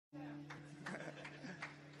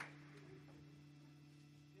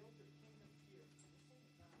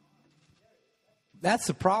That's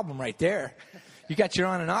the problem right there. You got your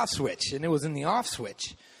on and off switch, and it was in the off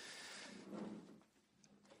switch.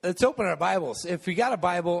 Let's open our Bibles. If you got a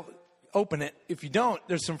Bible, open it. If you don't,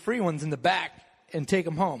 there's some free ones in the back, and take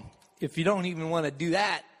them home. If you don't even want to do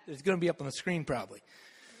that, it's going to be up on the screen probably.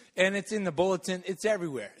 And it's in the bulletin. It's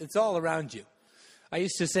everywhere. It's all around you. I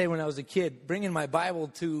used to say when I was a kid, bringing my Bible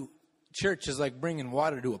to church is like bringing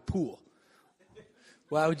water to a pool.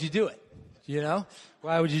 Why would you do it? You know?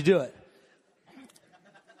 Why would you do it?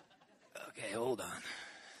 Okay, hold on.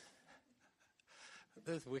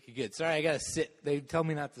 This is wicked good. Sorry, I got to sit. They tell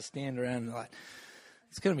me not to stand around a lot.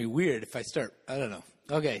 It's going to be weird if I start. I don't know.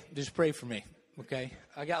 Okay, just pray for me. Okay?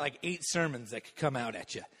 I got like 8 sermons that could come out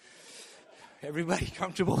at you. Everybody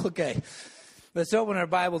comfortable? Okay. Let's open our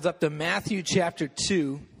Bibles up to Matthew chapter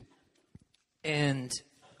 2, and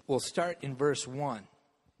we'll start in verse 1.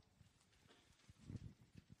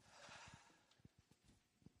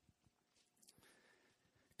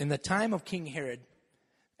 In the time of King Herod,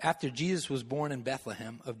 after Jesus was born in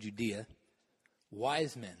Bethlehem of Judea,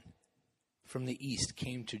 wise men from the east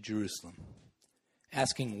came to Jerusalem,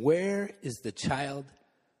 asking, "Where is the child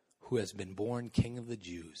who has been born King of the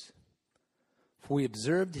Jews? For we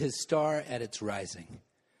observed his star at its rising,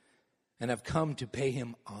 and have come to pay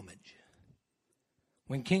him homage."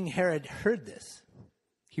 When King Herod heard this,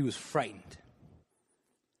 he was frightened,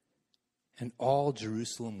 and all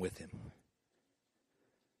Jerusalem with him.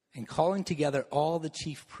 And calling together all the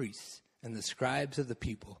chief priests and the scribes of the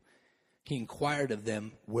people, he inquired of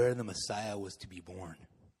them where the Messiah was to be born.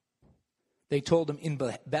 They told him, "In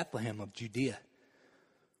Bethlehem of Judea.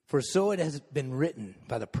 For so it has been written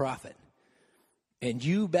by the prophet, 'And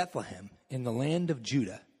you, Bethlehem, in the land of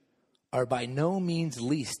Judah, are by no means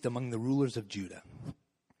least among the rulers of Judah.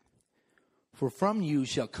 For from you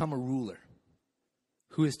shall come a ruler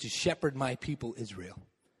who is to shepherd my people Israel.'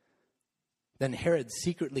 Then Herod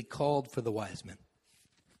secretly called for the wise men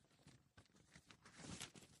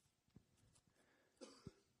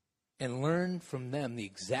and learned from them the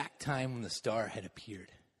exact time when the star had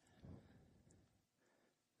appeared.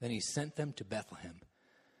 Then he sent them to Bethlehem.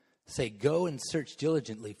 Say, 'Go and search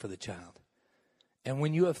diligently for the child. And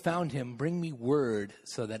when you have found him, bring me word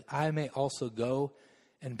so that I may also go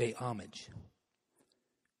and pay homage.'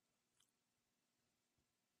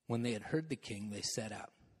 When they had heard the king, they set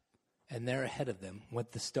out. And there ahead of them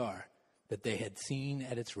went the star that they had seen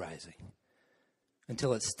at its rising,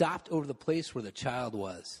 until it stopped over the place where the child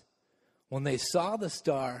was. When they saw the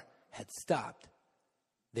star had stopped,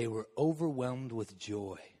 they were overwhelmed with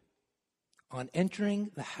joy. On entering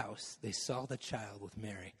the house, they saw the child with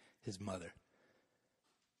Mary, his mother,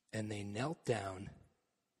 and they knelt down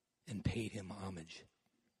and paid him homage."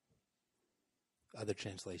 Other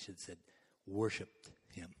translations said, "worshipped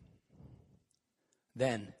him."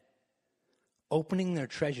 Then, opening their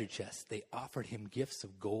treasure chests, they offered him gifts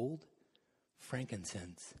of gold,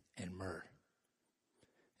 frankincense, and myrrh.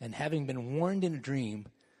 And having been warned in a dream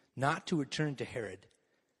not to return to Herod,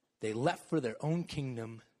 they left for their own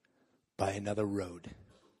kingdom by another road.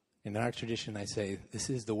 In our tradition, I say, "This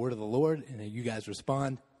is the word of the Lord," and you guys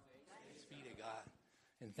respond, "Thanks be to God."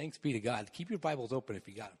 And thanks be to God. Keep your Bibles open if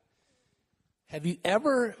you got them. Have you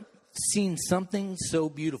ever seen something so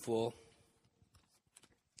beautiful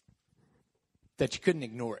that you couldn't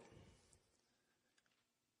ignore it?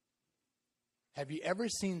 Have you ever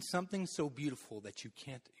seen something so beautiful that you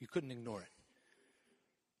couldn't ignore it?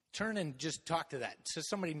 Turn and just talk to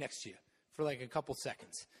somebody next to you for like a couple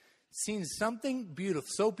seconds. Seen something beautiful,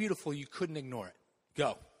 so beautiful you couldn't ignore it.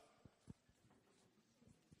 Go.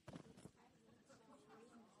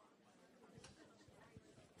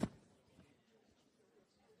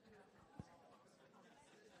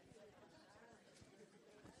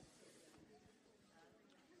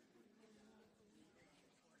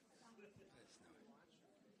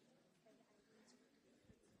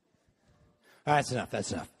 All right, that's enough.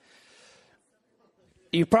 That's enough.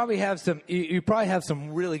 You probably have some. You probably have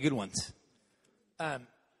some really good ones. But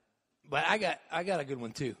I got a good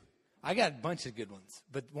one too. I got a bunch of good ones.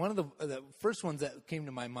 But one of the first ones that came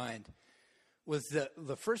to my mind was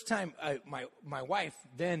the first time my wife,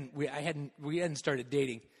 then we hadn't started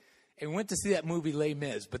dating, and we went to see that movie Les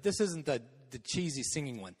Mis. But this isn't the cheesy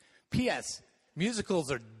singing one. P.S.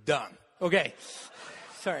 Musicals are dumb. Okay,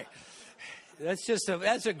 sorry. That's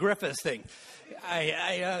a Griffice thing.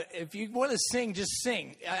 If you want to sing, just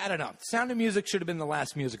sing. I don't know. Sound of Music should have been the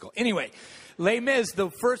last musical. Anyway, Les Mis,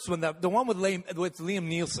 the first one, the one with Liam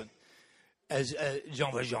Neeson as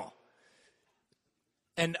Jean Valjean.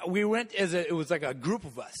 And we went it was like a group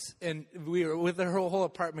of us, and we were with the whole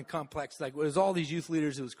apartment complex. Like, it was all these youth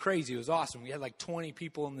leaders. It was crazy. It was awesome. We had like 20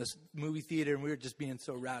 people in this movie theater, and we were just being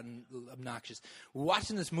so loud and obnoxious. We're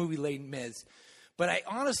watching this movie, Les Mis, but I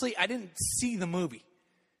didn't see the movie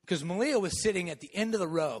because Malia was sitting at the end of the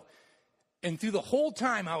row, and through the whole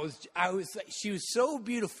time she was so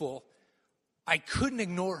beautiful, I couldn't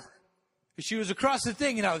ignore her. She was across the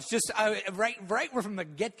thing, and I was just right from the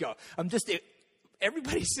get-go.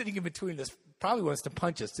 Everybody sitting in between us probably wants to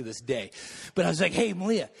punch us to this day. But I was like, hey,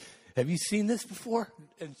 Malia, have you seen this before?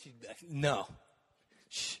 And she'd be like, no.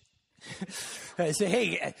 Shh. I say,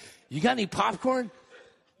 hey, you got any popcorn?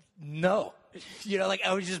 No.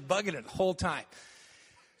 I was just bugging her the whole time.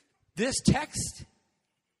 This text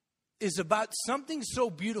is about something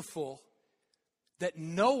so beautiful that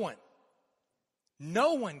no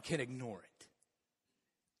one can ignore it.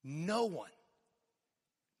 No one.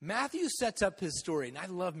 Matthew sets up his story, and I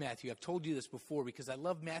love Matthew. I've told you this before because I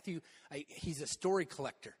love Matthew. He's a story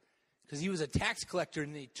collector because he was a tax collector,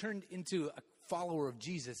 and he turned into a follower of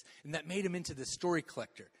Jesus, and that made him into the story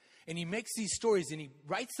collector. And he makes these stories, and he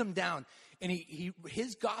writes them down, and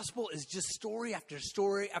his gospel is just story after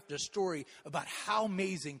story after story about how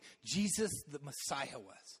amazing Jesus the Messiah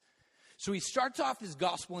was. So he starts off his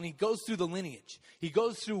gospel, and he goes through the lineage. He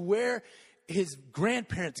goes through where his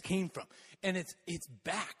grandparents came from. And it's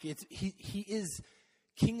back. He is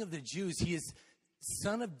King of the Jews. He is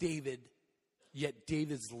son of David, yet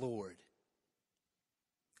David's Lord.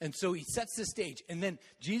 And so he sets the stage. And then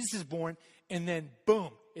Jesus is born, and then boom.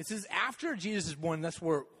 It says after Jesus is born, that's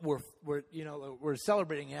where we're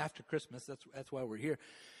celebrating after Christmas. That's why we're here.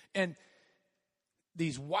 And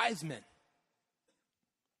these wise men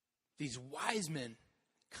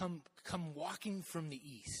come walking from the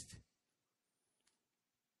east.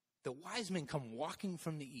 The wise men come walking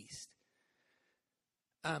from the east.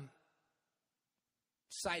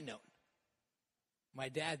 Side note, my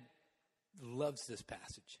dad loves this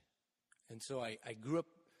passage. And so I grew up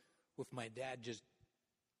with my dad just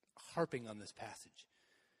harping on this passage.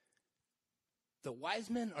 The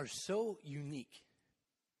wise men are so unique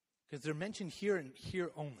because they're mentioned here and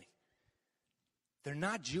here only. They're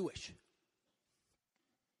not Jewish.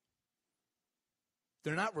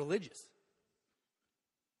 They're not religious.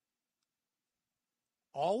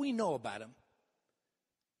 All we know about them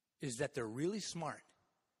is that they're really smart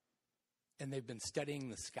and they've been studying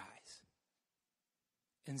the skies.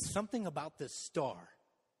 And something about this star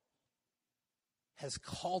has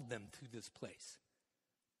called them to this place.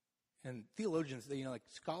 And theologians, like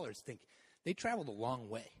scholars, think they traveled a long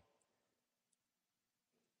way.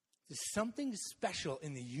 There's something special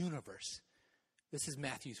in the universe. This is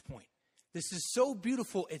Matthew's point. This is so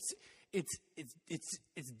beautiful. It's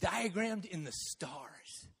diagrammed in the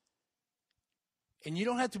stars. And you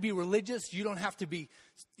don't have to be religious. You don't have to be,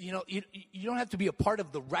 you don't have to be a part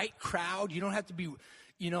of the right crowd. You don't have to be,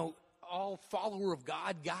 all follower of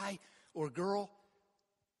God guy or girl.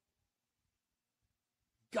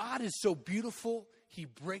 God is so beautiful, he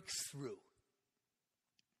breaks through.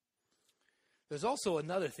 There's also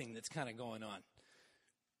another thing that's kind of going on.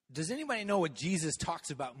 Does anybody know what Jesus talks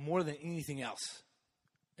about more than anything else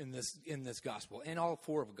in this gospel? And all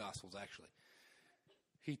four of the gospels, actually.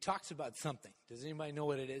 He talks about something. Does anybody know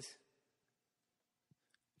what it is?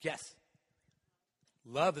 Guess.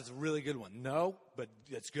 Love is a really good one. No, but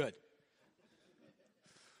it's good.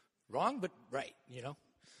 Wrong, but right,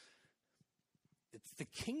 It's the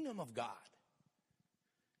kingdom of God.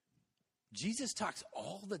 Jesus talks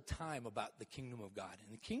all the time about the kingdom of God.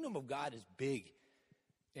 And the kingdom of God is big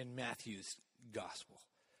in Matthew's gospel.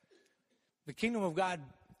 The kingdom of God,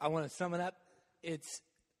 I want to sum it up. It's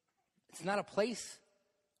not a place,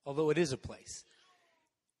 although it is a place.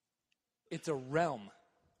 It's a realm.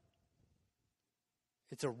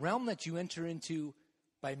 It's a realm that you enter into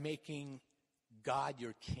by making God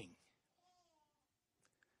your king.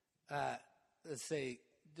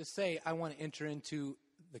 Just say, I want to enter into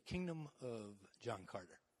the kingdom of John Carter.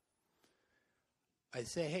 I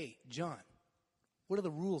say, hey, John, what are the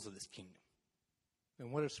rules of this kingdom?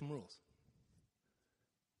 And what are some rules?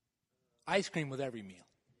 Ice cream with every meal.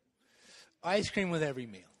 Ice cream with every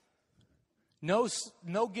meal. No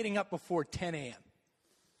getting up before 10 a.m.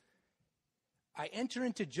 I enter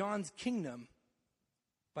into John's kingdom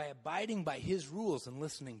by abiding by his rules and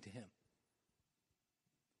listening to him.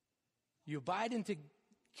 You abide into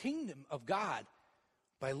kingdom of God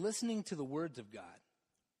by listening to the words of God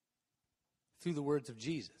through the words of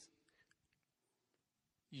Jesus.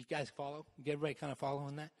 You guys follow? Everybody kind of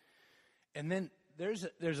following that? And then we're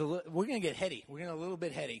going to get heady. We're going to get a little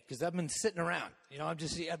bit heady because I've been sitting around. I'm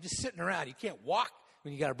just sitting around. You can't walk.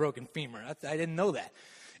 when you got a broken femur. I didn't know that.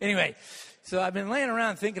 Anyway, so I've been laying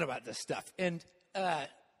around thinking about this stuff. And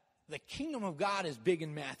the kingdom of God is big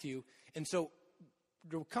in Matthew. And so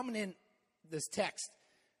we're coming in this text.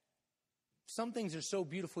 Some things are so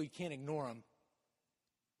beautiful you can't ignore them.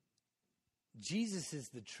 Jesus is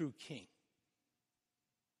the true king.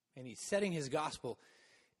 And he's setting his gospel.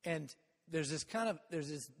 And there's this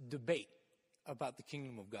debate about the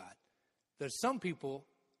kingdom of God. There's some people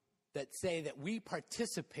that say that we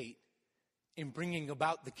participate in bringing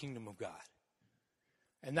about the kingdom of God.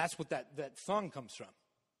 And that's what that song comes from.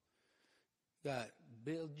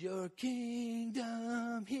 Build your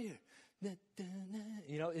kingdom here.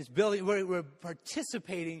 You know, it's building. We're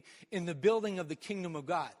participating in the building of the kingdom of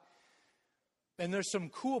God. And there's some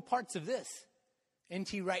cool parts of this.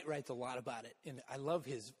 N.T. Wright writes a lot about it, and I love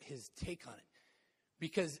his take on it.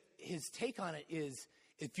 Because his take on it is,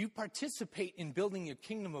 if you participate in building your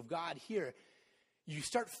kingdom of God here, you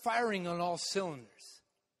start firing on all cylinders.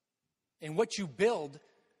 And what you build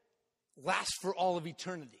lasts for all of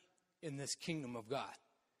eternity in this kingdom of God.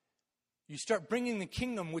 You start bringing the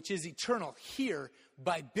kingdom, which is eternal, here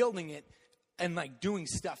by building it and like doing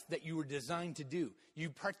stuff that you were designed to do.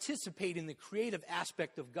 You participate in the creative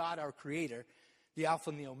aspect of God, our creator, the Alpha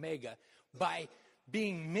and the Omega, by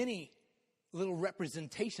being many little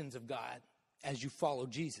representations of God as you follow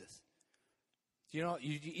Jesus. You know,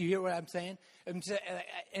 you hear what I'm saying?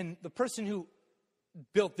 And the person who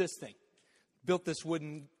built this thing, built this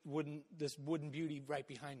wooden beauty right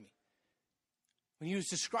behind me. When he was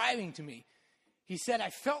describing to me, he said, I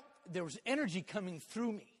felt there was energy coming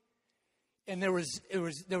through me. And there was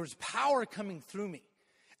power coming through me.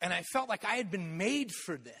 And I felt like I had been made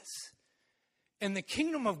for this. And the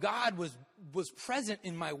kingdom of God was present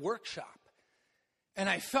in my workshop. And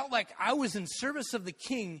I felt like I was in service of the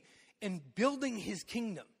king and building his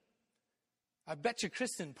kingdom. I bet you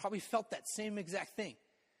Kristen probably felt that same exact thing.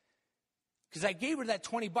 Because I gave her that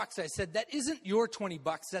 $20. I said, that isn't your $20.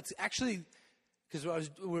 That's actually, because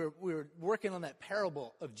we were working on that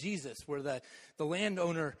parable of Jesus where the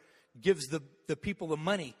landowner gives the people the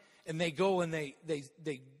money. And they go and they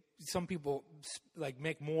some people like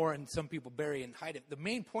make more and some people bury and hide it. The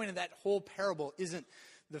main point of that whole parable isn't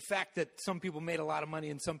the fact that some people made a lot of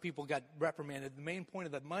money and some people got reprimanded. The main point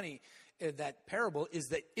of the money, that parable, is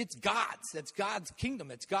that it's God's. That's God's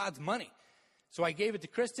kingdom. It's God's money. So I gave it to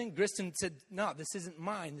Kristen. Kristen said, no, this isn't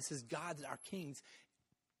mine. This is God's, our king's.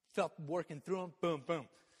 Felt working through them. Boom, boom.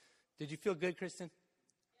 Did you feel good, Kristen?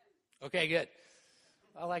 Okay, good.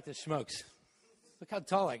 I like the smokes. Look how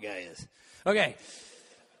tall that guy is. Okay.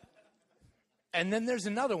 And then there's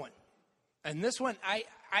another one. And this one, I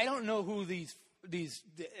don't know who these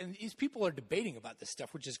people are debating about this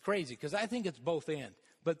stuff, which is crazy because I think it's both and.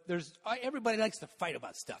 But everybody likes to fight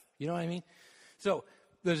about stuff. You know what I mean? So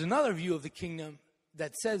there's another view of the kingdom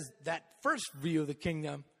that says that first view of the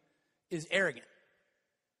kingdom is arrogant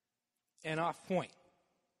and off point.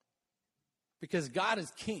 Because God is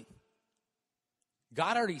king.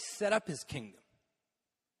 God already set up his kingdom.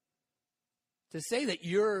 To say that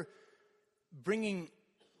you're bringing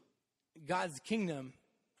God's kingdom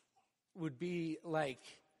would be like,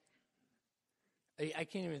 I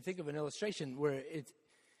can't even think of an illustration where it's,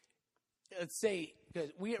 let's say,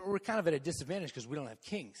 because we're kind of at a disadvantage because we don't have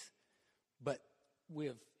kings. But we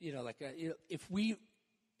have,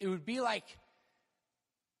 it would be like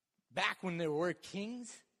back when there were kings,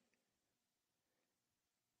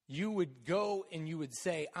 you would go and you would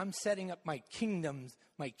say, I'm setting up my king's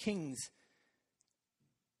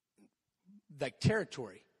like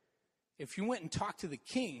territory. If you went and talked to the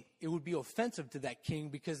king, it would be offensive to that king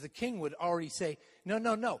because the king would already say,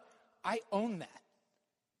 no, I own that.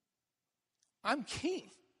 I'm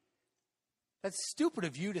king. That's stupid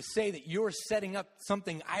of you to say that you're setting up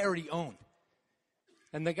something I already own.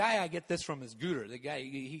 And the guy I get this from is Gooder. The guy,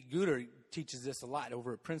 Gooder teaches this a lot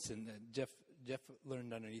over at Princeton. Jeff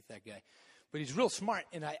learned underneath that guy. But he's real smart,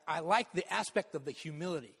 and I like the aspect of the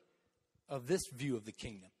humility of this view of the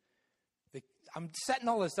kingdom. I'm setting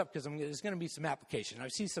all this up because there's going to be some application. I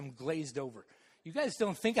see some glazed over. You guys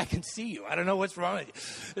don't think I can see you. I don't know what's wrong with you.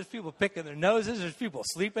 There's people picking their noses. There's people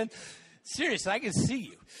sleeping. Seriously, I can see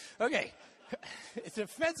you. Okay. It's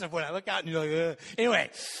offensive when I look out and you're like, ugh. Anyway.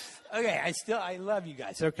 Okay, I love you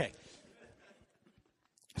guys. Okay.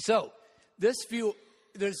 So, this view,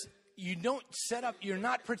 you're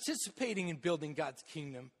not participating in building God's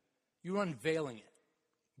kingdom. You're unveiling it.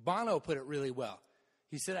 Bono put it really well.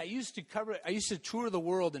 He said, I used to tour the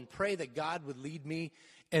world and pray that God would lead me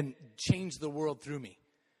and change the world through me.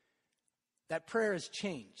 That prayer has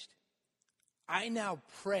changed. I now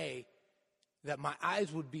pray that my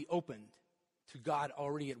eyes would be opened to God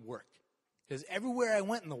already at work. Because everywhere I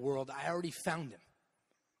went in the world, I already found him.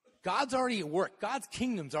 God's already at work. God's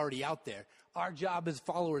kingdom's already out there. Our job as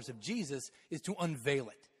followers of Jesus is to unveil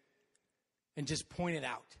it and just point it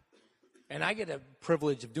out. And I get a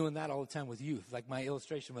privilege of doing that all the time with youth. Like my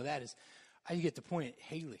illustration of that is I get to point at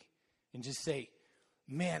Haley and just say,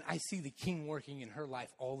 man, I see the king working in her life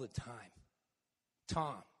all the time.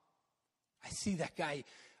 Tom, I see that guy.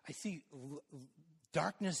 I see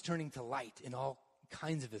darkness turning to light in all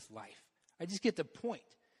kinds of his life. I just get to point.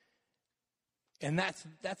 And that's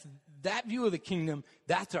that view of the kingdom,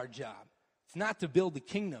 that's our job. It's not to build the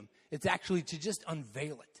kingdom. It's actually to just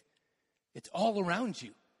unveil it. It's all around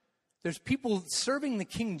you. There's people serving the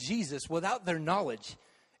King Jesus without their knowledge.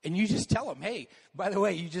 And you just tell them, hey, by the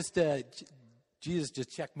way, you just Jesus just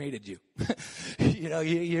checkmated you. You know,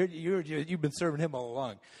 you've been serving him all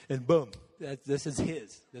along. And boom, this is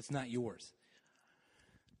his. That's not yours.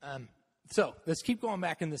 So let's keep going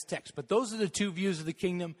back in this text. But those are the two views of the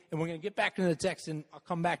kingdom. And we're going to get back into the text, and I'll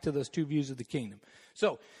come back to those two views of the kingdom.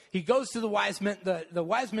 So he goes to the wise men. The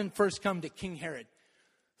wise men first come to King Herod.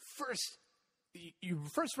 Your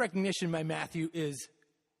first recognition by Matthew is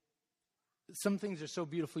some things are so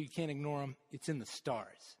beautiful you can't ignore them. It's in the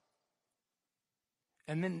stars.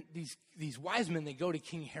 And then these wise men, they go to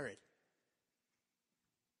King Herod.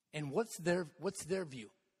 And what's their view?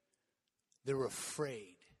 They're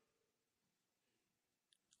afraid.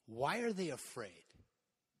 Why are they afraid?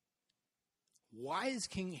 Why is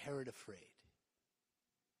King Herod afraid?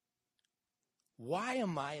 Why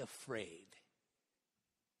am I afraid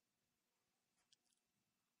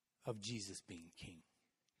of Jesus being king?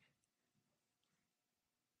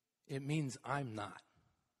 It means I'm not.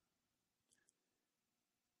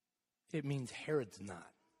 It means Herod's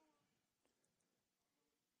not.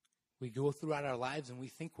 We go throughout our lives and we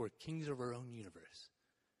think we're kings of our own universe.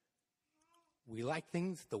 We like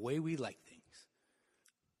things the way we like things.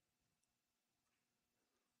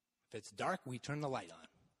 If it's dark, we turn the light on.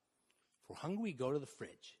 If we're hungry, we go to the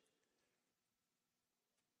fridge.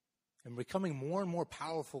 And becoming more and more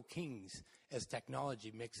powerful kings as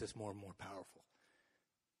technology makes us more and more powerful.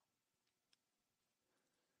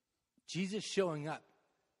 Jesus showing up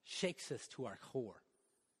shakes us to our core.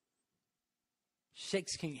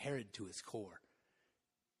 Shakes King Herod to his core.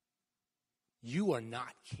 You are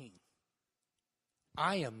not king.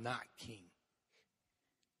 I am not king.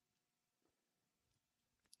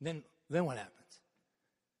 Then what happens?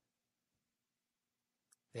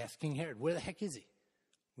 They ask King Herod, where the heck is he?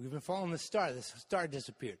 We've been following the star. This star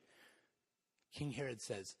disappeared. King Herod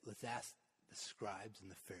says, let's ask the scribes and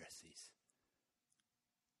the Pharisees.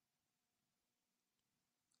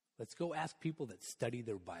 Let's go ask people that study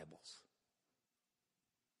their Bibles.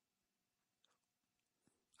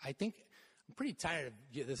 I think I'm pretty tired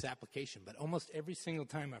of this application, but almost every single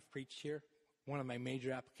time I've preached here, one of my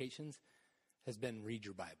major applications has been read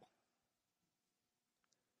your Bible.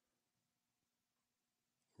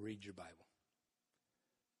 Read your Bible.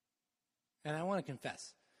 And I want to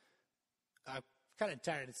confess, I'm kind of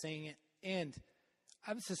tired of saying it, and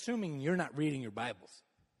I was assuming you're not reading your Bibles.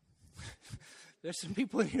 There's some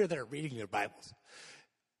people in here that are reading their Bibles.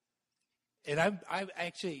 And I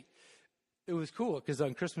actually, it was cool because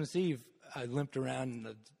on Christmas Eve, I limped around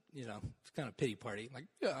in it's kind of pity party. Like,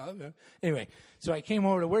 yeah. Anyway, so I came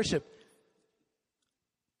over to worship,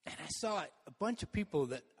 and I saw a bunch of people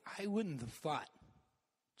that I wouldn't have thought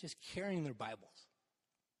just carrying their Bibles.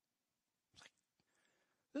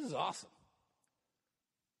 This is awesome.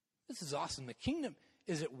 This is awesome. The kingdom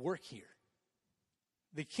is at work here.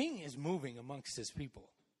 The king is moving amongst his people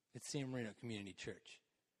at San Marino Community Church.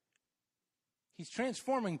 He's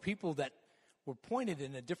transforming people that were pointed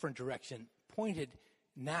in a different direction, pointed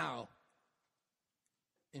now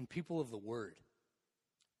in people of the word.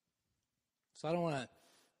 So I don't want to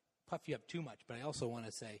puff you up too much, but I also want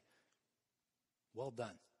to say, well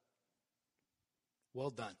done. Well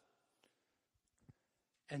done.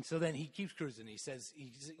 And so then he keeps cruising. He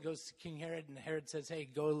goes to King Herod, and Herod says, hey,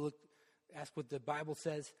 go look, ask what the Bible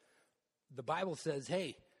says. The Bible says,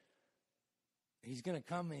 hey, he's going to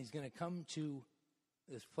come, and he's going to come to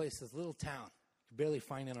this place, this little town. You can barely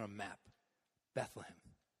find it on a map. Bethlehem.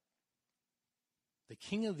 The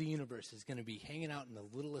king of the universe is going to be hanging out in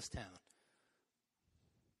the littlest town.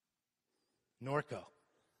 Norco.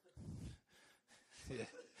 Yeah,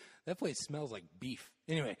 that place smells like beef.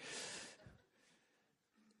 Anyway.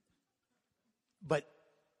 But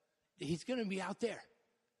he's going to be out there.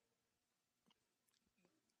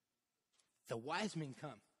 The wise men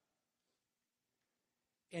come.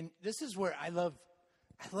 And this is where I love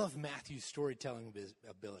Matthew's storytelling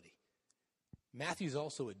ability. Matthew's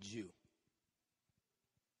also a Jew.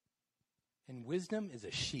 And wisdom is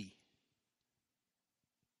a she.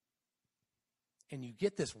 And you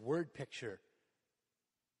get this word picture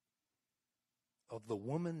of the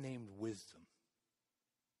woman named Wisdom,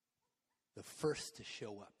 the first to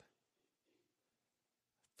show up.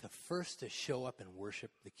 The first to show up and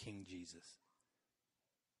worship the King Jesus.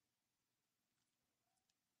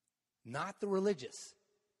 Not the religious.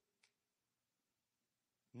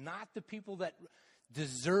 Not the people that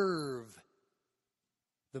deserve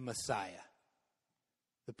the Messiah.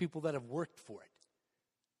 The people that have worked for it.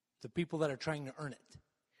 The people that are trying to earn it.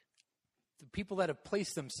 The people that have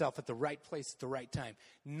placed themselves at the right place at the right time.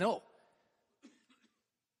 No.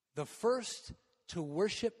 The first to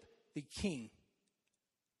worship the King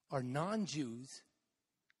are non-Jews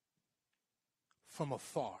from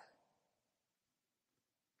afar.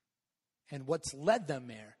 And what's led them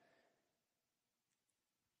there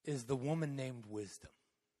is the woman named Wisdom.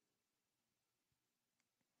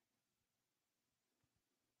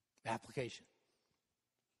 Application.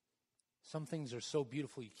 Some things are so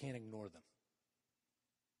beautiful you can't ignore them.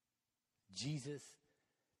 Jesus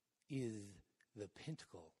is the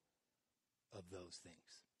pinnacle of those things.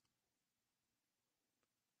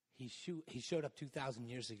 He showed up 2,000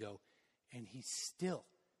 years ago, and he's still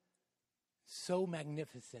so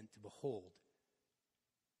magnificent to behold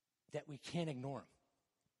that we can't ignore him.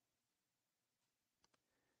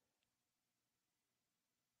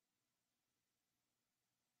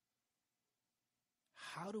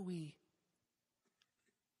 How do we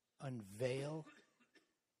unveil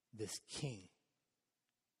this King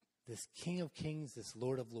of Kings, this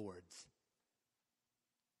Lord of Lords,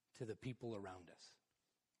 to the people around us?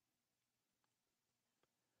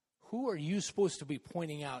 Who are you supposed to be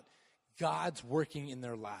pointing out God's working in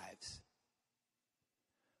their lives?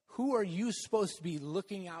 Who are you supposed to be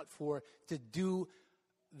looking out for to do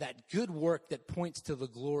that good work that points to the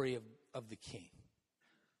glory of the King?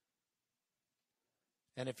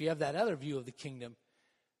 And if you have that other view of the kingdom,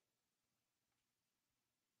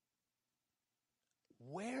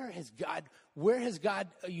 where has God,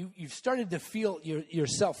 you've started to feel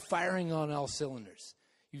yourself firing on all cylinders.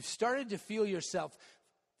 You've started to feel yourself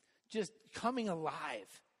just coming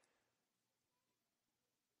alive.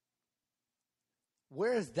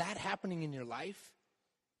 Where is that happening in your life?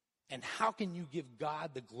 And how can you give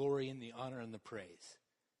God the glory and the honor and the praise?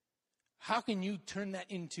 How can you turn that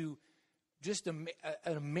into just an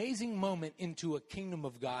amazing moment into a kingdom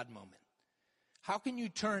of God moment? How can you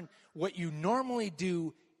turn what you normally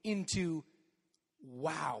do into,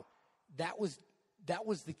 wow, that was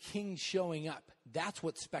the King showing up. That's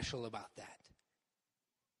what's special about that.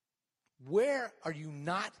 Where are you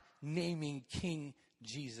not naming King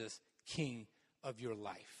Jesus King of your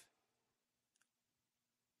life?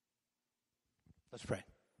 Let's pray.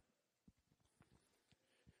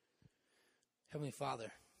 Heavenly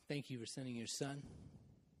Father, thank you for sending your Son.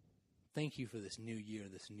 Thank you for this new year,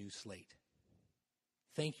 this new slate.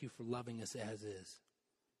 Thank you for loving us as is.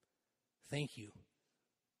 Thank you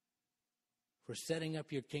for setting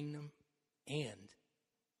up your kingdom and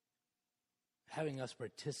having us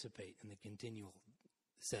participate in the continual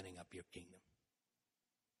setting up your kingdom.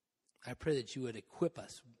 I pray that you would equip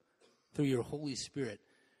us through your Holy Spirit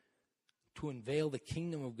to unveil the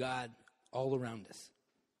kingdom of God all around us,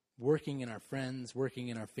 working in our friends, working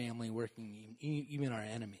in our family, working even our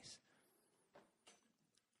enemies.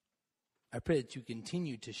 I pray that you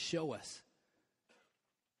continue to show us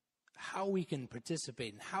how we can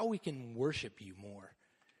participate and how we can worship you more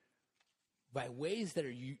by ways that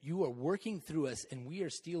you are working through us, and we are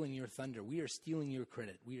stealing your thunder. We are stealing your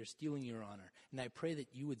credit. We are stealing your honor. And I pray that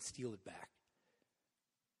you would steal it back.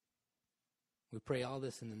 We pray all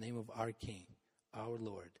this in the name of our King, our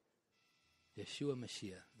Lord, Yeshua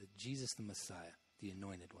Mashiach, Jesus the Messiah, the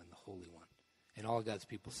Anointed One, the Holy One. And all God's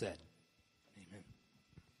people said,